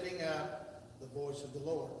lifting up the voice of the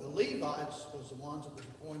Lord. The Levites was the ones that was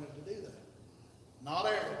appointed to do that. Not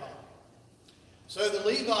everybody. So the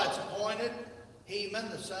Levites appointed Heman,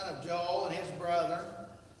 the son of Joel, and his brethren,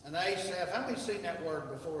 and Asaph. How many seen that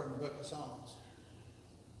word before in the book of Psalms?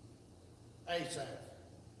 Asaph.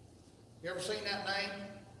 You ever seen that name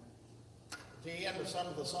at the end of some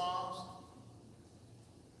of the Psalms?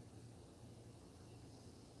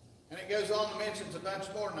 And it goes on and mentions a bunch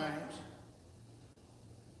more names.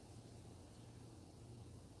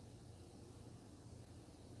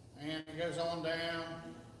 And it goes on down.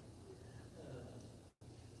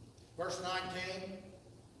 Verse 19.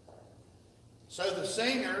 So the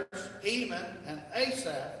singers, Heman and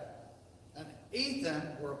Asaph and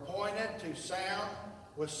Ethan, were appointed to sound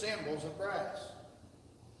with cymbals of brass.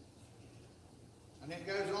 And it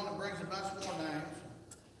goes on and brings a bunch more names.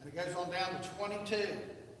 And it goes on down to 22.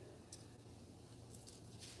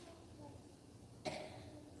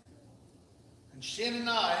 And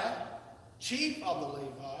Shenaniah, chief of the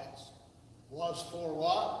Levites, was for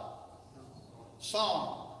what?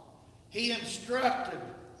 Song. He instructed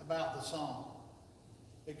about the song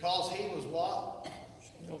because he was what?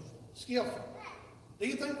 Skillful. Do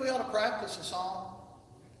you think we ought to practice a song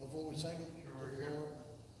before we sing it?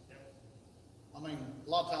 I mean, a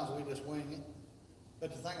lot of times we just wing it.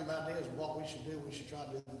 But the thing about it is, what we should do, we should try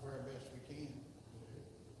to do the very best we can.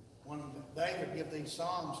 When David gave these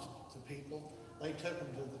songs to people, they took them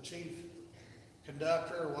to the chief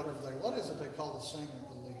conductor or whatever what is it they call the singer,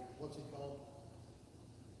 the leader? What's he called?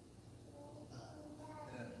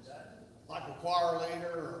 Like a choir leader,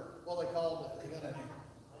 or what they call it? They got a name.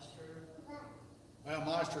 Well,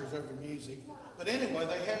 maestro is over music. But anyway,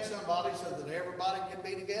 they had somebody so that everybody could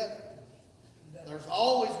be together. God's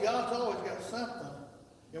always got something.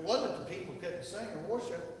 It wasn't that the people couldn't sing or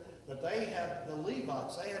worship, but they had the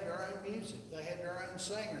Levites, they had their own music, they had their own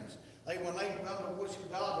singers. When they come to worship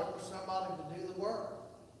God, there was somebody to do the work.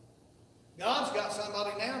 God's got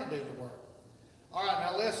somebody now to do the work. All right,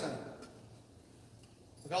 now listen.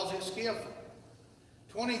 Because he's skillful.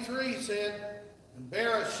 23 said, and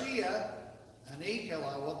Berechiah and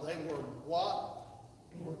Elah, they were what?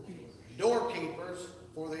 Doorkeepers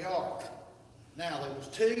for the ark. Now, there was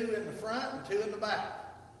 2 in the front and 2 in the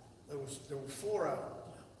back. There were 4 of them.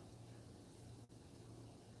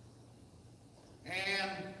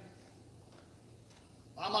 And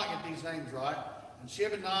I might get these names right. And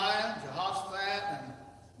Shebaniah, Jehoshaphat,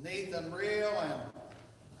 and Nethanriel, and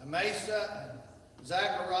Amasa, and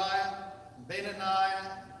Zechariah, and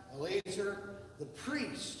Benaniah, Eliezer, the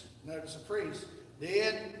priest, notice the priest,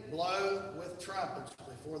 did blow with trumpets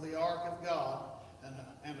before the ark of God,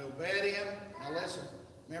 and Obadiah, now listen,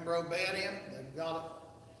 remember Obadiah, they've got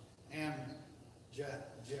it, and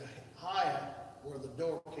Jehiah were the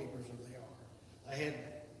doorkeepers of the ark.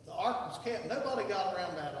 The ark was kept, nobody got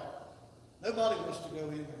around that ark. Nobody was to go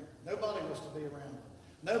in there. Nobody was to be around it.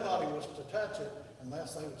 Nobody was to touch it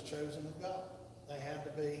unless they was chosen of God. They had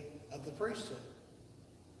to be of the priesthood.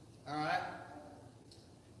 All right?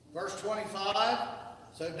 Verse 25,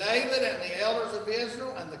 so David and the elders of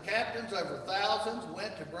Israel and the captains over thousands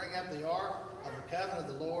went to bring up the ark of the covenant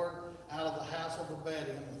of the Lord out of the house of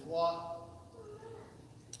Obadiah with what?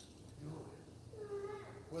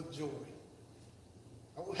 With joy.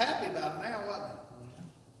 I was happy about it now, wasn't it?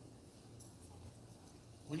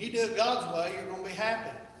 When you do it God's way, you're going to be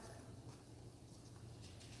happy.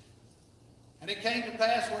 And it came to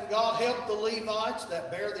pass when God helped the Levites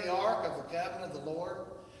that bear the ark of the covenant of the Lord,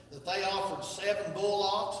 that they offered 7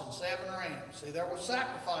 bullocks and 7 rams. See, there was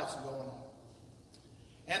sacrificing going on.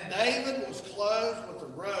 And David was clothed with a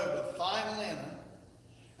robe of fine linen,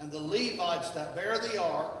 and the Levites that bear the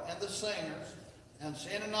ark, and the singers, and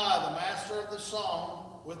Shemaiah, the master of the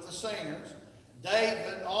song, with the singers.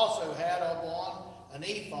 David also had upon an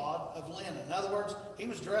ephod of linen. In other words, he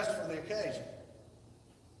was dressed for the occasion.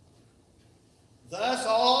 Thus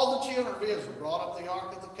all the children of Israel brought up the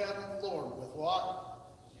ark of the covenant of the Lord with what?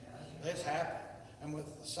 It's happy. And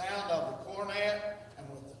with the sound of the cornet, and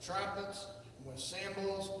with the trumpets, and with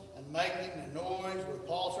cymbals, and making the noise with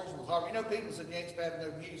psalteries, with harp. You know, people said you ain't supposed to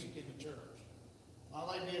have no music in the church.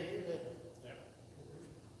 Well, they did here, didn't they?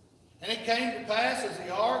 Yeah. And it came to pass as the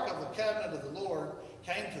ark of the covenant of the Lord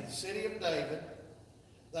came to the city of David,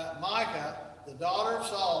 that Micah, the daughter of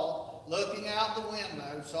Saul, looking out the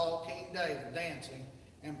window, saw King David dancing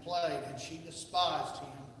and played, and she despised him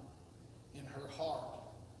in her heart.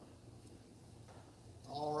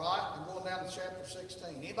 All right, I'm going down to chapter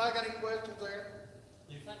 16. Anybody got any questions there?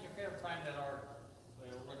 You think if you ever find that ark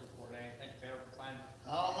they were looking for, they ain't think if they ever find it?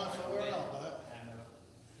 I don't know if I will or not, but I know.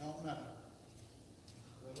 I don't know.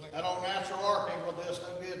 Good luck. That old natural ark ain't gonna do us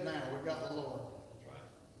no good now. We've got the Lord. That's right.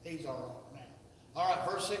 He's all right now. All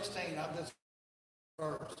right, verse 16. I'm just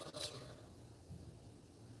verses here.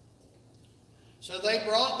 So they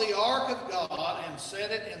brought the ark of God and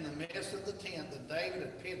set it in the midst of the tent that David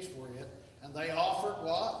had pitched for it, and they offered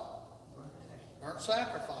what? Burnt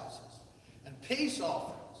sacrifices and peace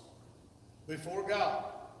offerings before God.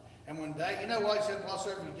 And when David, you know what he said,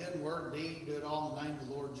 whatsoever you did in word and deed, do it all in the name of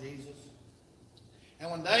the Lord Jesus. And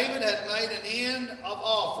when David had made an end of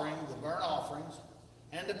offering the burnt offerings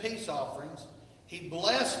and the peace offerings, he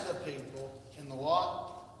blessed the people in the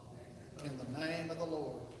what? In the name of the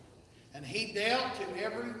Lord. And he dealt to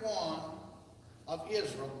every one of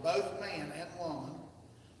Israel, both man and woman,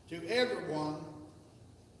 to every one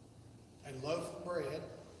a loaf of bread,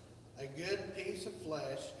 a good piece of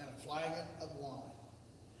flesh, and a flagon of wine.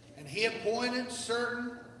 And he appointed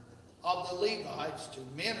certain of the Levites to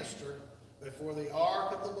minister before the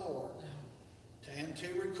ark of the Lord, and to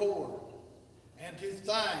record, and to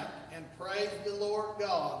thank and praise the Lord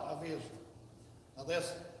God of Israel. Now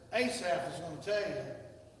this Asaph is going to tell you,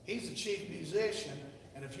 he's the chief musician,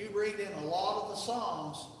 and if you read in a lot of the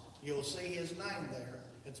Psalms, you'll see his name there.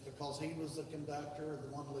 It's because he was the conductor or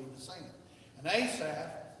the one leading the singing. And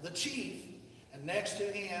Asaph, the chief, and next to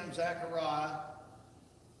him, Zechariah.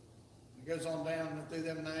 It goes on down through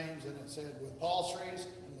them names, and it said, with psalteries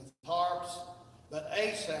and with harps. But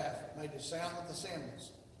Asaph made the sound with the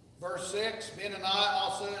cymbals. Verse 6, Benaniah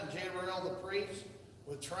also and Jeroel the priest,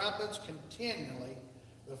 with trumpets continually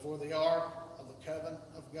before the ark of the covenant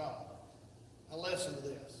of God. Now listen to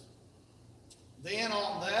this. Then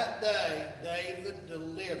on that day, David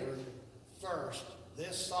delivered first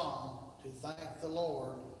this psalm to thank the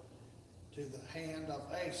Lord to the hand of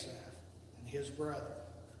Asaph and his brother.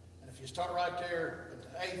 And if you start right there at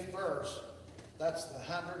the 8th verse, that's the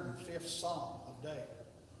 105th Psalm of David.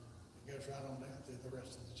 It goes right on down through the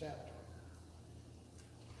rest of the chapter.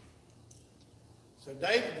 So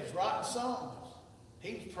David was writing songs.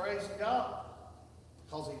 He was praising God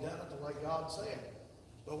because he done it the way God said.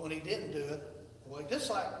 But when he didn't do it, well, just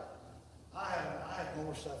like I had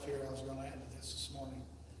more stuff here I was going to add to this morning.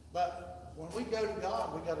 But when we go to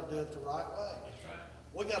God, we got to do it the right way. That's right.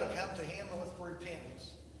 We got to come to him with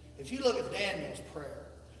repentance. If you look at Daniel's prayer,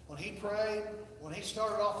 when he prayed, when he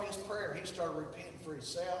started off his prayer, he started repenting for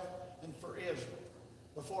himself and for Israel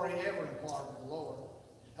before he ever inquired of the Lord.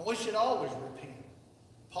 And we should always repent.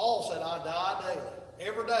 Paul said, I die daily.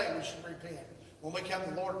 Every day we should repent. When we come to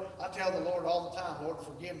the Lord, I tell the Lord all the time, Lord,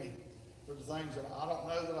 forgive me for the things that I don't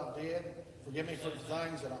know that I did. Forgive me for the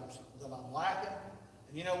things that I'm lacking.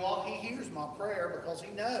 And you know what? He hears my prayer because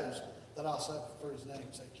he knows that I suffer for his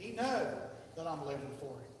name's sake. He knows that I'm living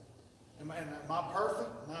for him. Am I perfect?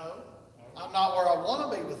 No. I'm not where I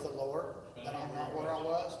want to be with the Lord, but I'm not where I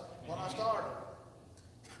was when I started.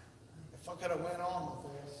 If I could have went on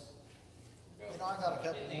with this, you know, I got a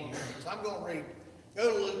couple more minutes. I'm going to read.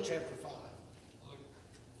 Go to Luke chapter 5.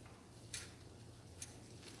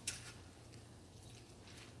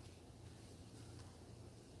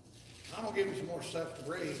 gonna give you some more stuff to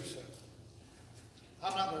read, so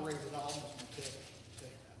I'm not gonna read it all, I'm just gonna tell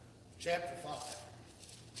you. Chapter 5.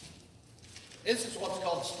 This is what's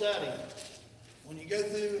called studying. When you go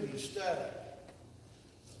through and you study.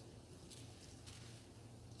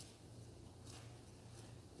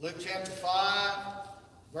 Luke chapter 5,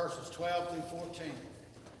 verses 12 through 14.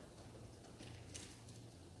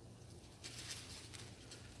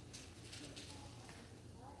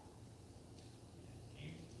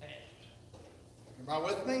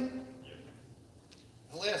 Everybody with me?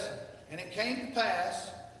 Listen. And it came to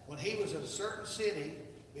pass, when he was in a certain city,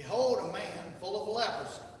 behold, a man full of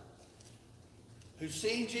leprosy, who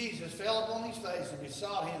seeing Jesus fell upon his face and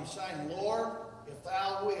besought him, saying, Lord, if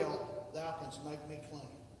thou wilt, thou canst make me clean.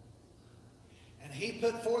 And he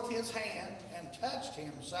put forth his hand and touched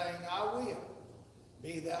him, saying, I will,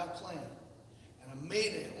 be thou clean. And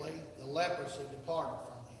immediately the leprosy departed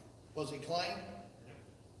from him. Was he clean?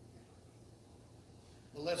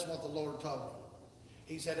 Well, that's what the Lord told him.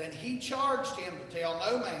 He said, and he charged him to tell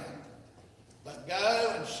no man, but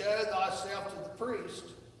go and show thyself to the priest,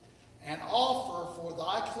 and offer for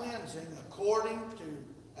thy cleansing according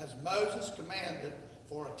to as Moses commanded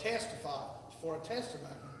for a testimony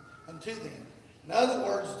unto them. In other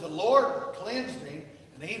words, the Lord cleansed him,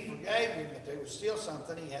 and he forgave him, but there was still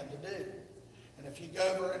something he had to do. And if you go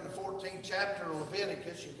over in the 14th chapter of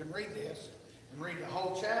Leviticus, you can read this, and read the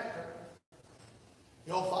whole chapter,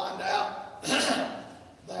 you'll find out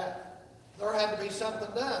that there had to be something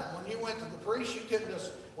done. When you went to the priest, you couldn't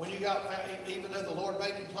just, when you got, even though the Lord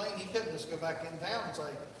made him clean, he couldn't just go back in town and say,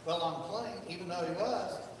 well, I'm clean, even though he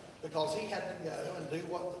was, because he had to go and do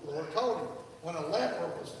what the Lord told him. When a leper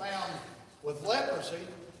was found with leprosy,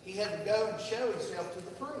 he had to go and show himself to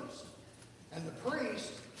the priest. And the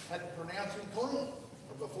priest had to pronounce him clean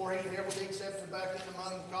before he could ever be accepted back in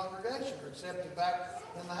among the congregation or accepted back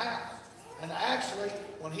in the house. And actually,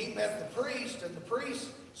 when he met the priest and the priest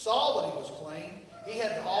saw that he was clean, he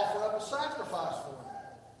had to offer up a sacrifice for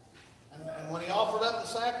him. And when he offered up the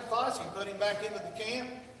sacrifice, he put him back into the camp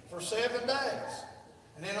for 7 days.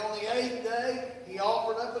 And then on the 8th day, he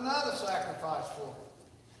offered up another sacrifice for him.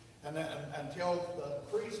 And then, until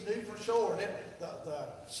the priest knew for sure. And the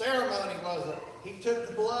ceremony was that he took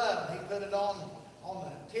the blood and he put it on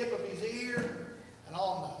the tip of his ear and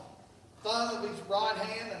on the thumb of his right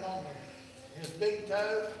hand and on his big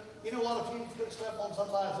toe. You know what? If you put stuff on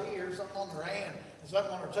somebody's ear, something on their hand, and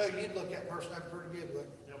something on their toe, you'd look at that person up pretty good,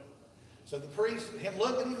 wouldn't you? Yep. So the priest, him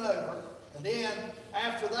looking him over, and then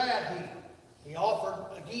after that, he offered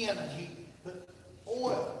again, and he put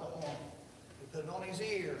oil on him. He put it on his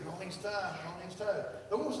ear, and on his thumb, and on his toe.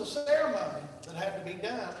 There was a ceremony that had to be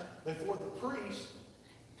done before the priest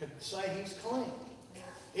could say he's clean.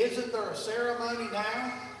 Isn't there a ceremony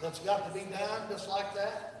now that's got to be done just like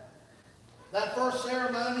that? That first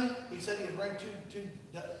ceremony, he said he'd bring two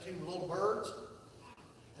little birds,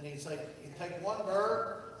 and he'd take one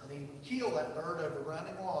bird, and he would kill that bird over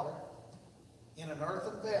running water in an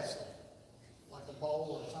earthen vessel, like a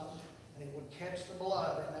bowl or something, and he would catch the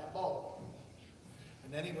blood in that bowl.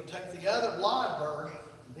 And then he would take the other live bird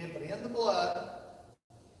and dip it in the blood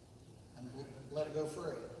and let it go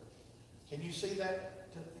free. Can you see that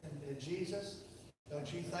in Jesus?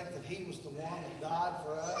 Don't you think that he was the one that died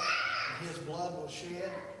for us and his blood was shed?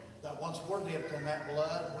 That once we're dipped in that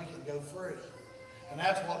blood, we can go free. And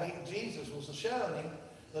that's what Jesus was showing him,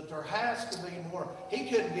 that there has to be more. He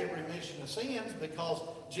couldn't get remission of sins because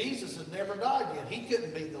Jesus had never died yet. He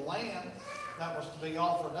couldn't be the lamb that was to be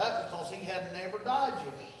offered up because he had never died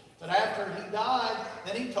yet. But after he died,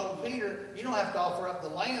 then he told Peter, you don't have to offer up the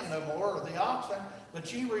lamb no more, or the oxen,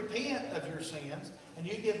 but you repent of your sins, and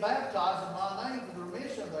you get baptized in my name for the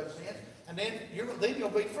remission of those sins, and then you'll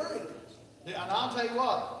be free. And I'll tell you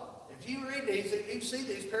what, if you read these, you see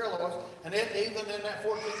these parallels, and even in that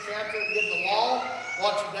 14th chapter, you get the law,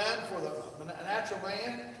 what you've done for the natural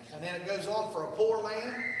man, and then it goes on for a poor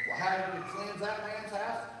man, how you cleanse that man's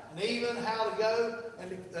house, and even how to go,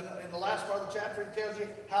 and in the last part of the chapter, it tells you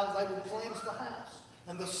how they would cleanse the house.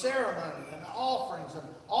 And the ceremony and the offerings and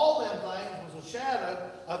all them things was a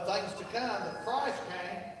shadow of things to come, that Christ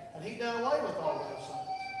came and he done away with all those things.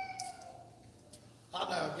 I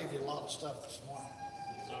know I give you a lot of stuff this morning.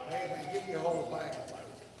 Amen. Give you a whole bag of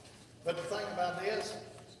things. But the thing about this,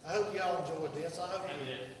 I hope y'all enjoyed this. I hope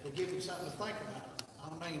it will give you something to think about.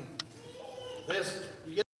 I mean, this,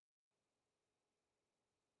 you get